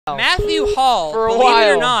Matthew Hall, believe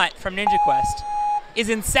it or not, from Ninja Quest, is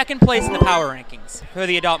in second place in the power rankings for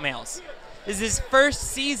the adult males. This is his first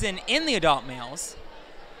season in the adult males.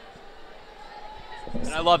 And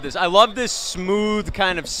I love this. I love this smooth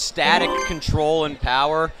kind of static control and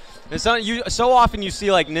power. It's not, so often you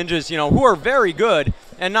see like ninjas, you know, who are very good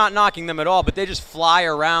and not knocking them at all, but they just fly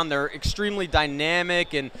around. They're extremely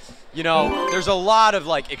dynamic, and you know, there's a lot of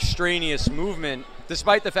like extraneous movement,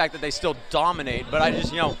 despite the fact that they still dominate. But I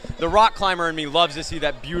just, you know, the rock climber in me loves to see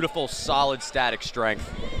that beautiful, solid, static strength.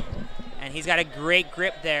 And he's got a great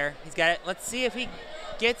grip there. He's got it. Let's see if he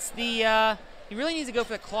gets the. He really needs to go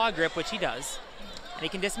for the claw grip, which he does, and he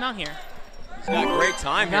can dismount here. He's got great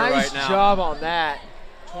time here right now. Nice job on that.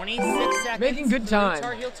 26 seconds. Making good time.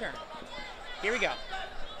 Guitar heel turn. Here we go.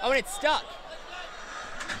 Oh, and it's stuck.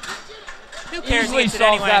 Who cares? Easily Gets it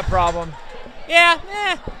solves anyway. that problem.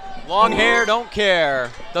 Yeah, Long hair, don't care.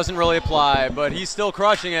 Doesn't really apply, but he's still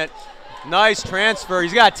crushing it. Nice transfer.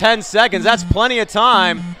 He's got 10 seconds. That's plenty of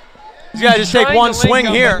time. He's got to just take one swing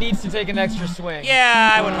here. Needs to take an extra swing.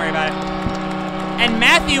 Yeah, I wouldn't worry about it. And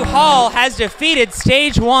Matthew Hall has defeated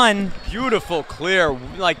stage 1. Beautiful clear.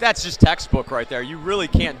 Like, that's just textbook right there. You really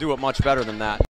can't do it much better than that.